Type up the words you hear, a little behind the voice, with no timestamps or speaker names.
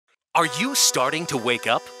Are you starting to wake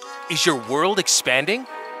up? Is your world expanding?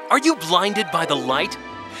 Are you blinded by the light?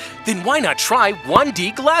 Then why not try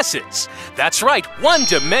 1D glasses? That's right,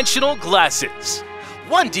 one-dimensional glasses.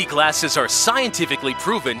 1D glasses are scientifically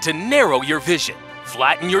proven to narrow your vision,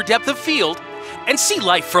 flatten your depth of field, and see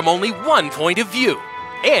life from only one point of view.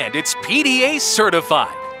 And it's PDA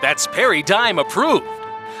certified. That's Paradigm approved.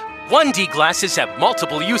 1D glasses have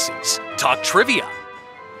multiple uses. Talk trivia.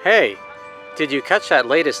 Hey, did you catch that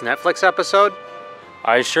latest Netflix episode?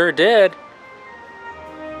 I sure did.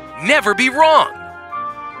 Never be wrong.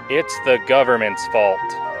 It's the government's fault.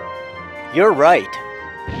 You're right.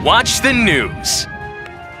 Watch the news.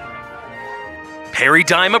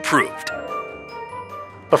 Paradigm approved.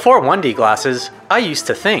 Before 1D glasses, I used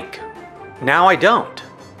to think. Now I don't.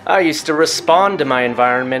 I used to respond to my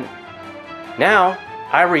environment. Now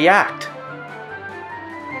I react.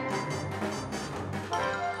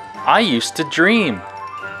 I used to dream.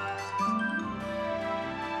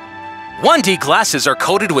 1D glasses are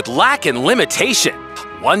coated with lack and limitation.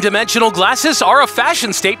 One-dimensional glasses are a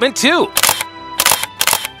fashion statement too.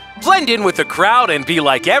 Blend in with the crowd and be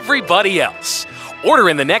like everybody else. Order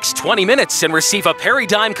in the next 20 minutes and receive a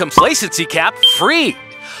Paradigm complacency cap free.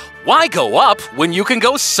 Why go up when you can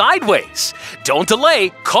go sideways? Don't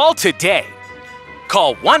delay, call today.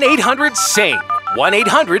 Call 1-800-SANE.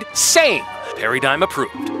 1-800-SANE. Paradigm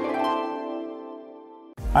approved.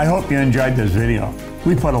 I hope you enjoyed this video.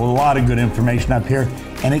 We put a lot of good information up here,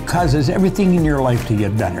 and it causes everything in your life to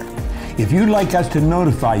get better. If you'd like us to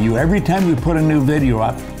notify you every time we put a new video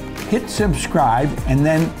up, hit subscribe and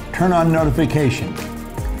then turn on notification.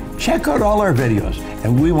 Check out all our videos,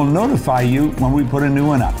 and we will notify you when we put a new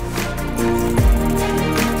one up.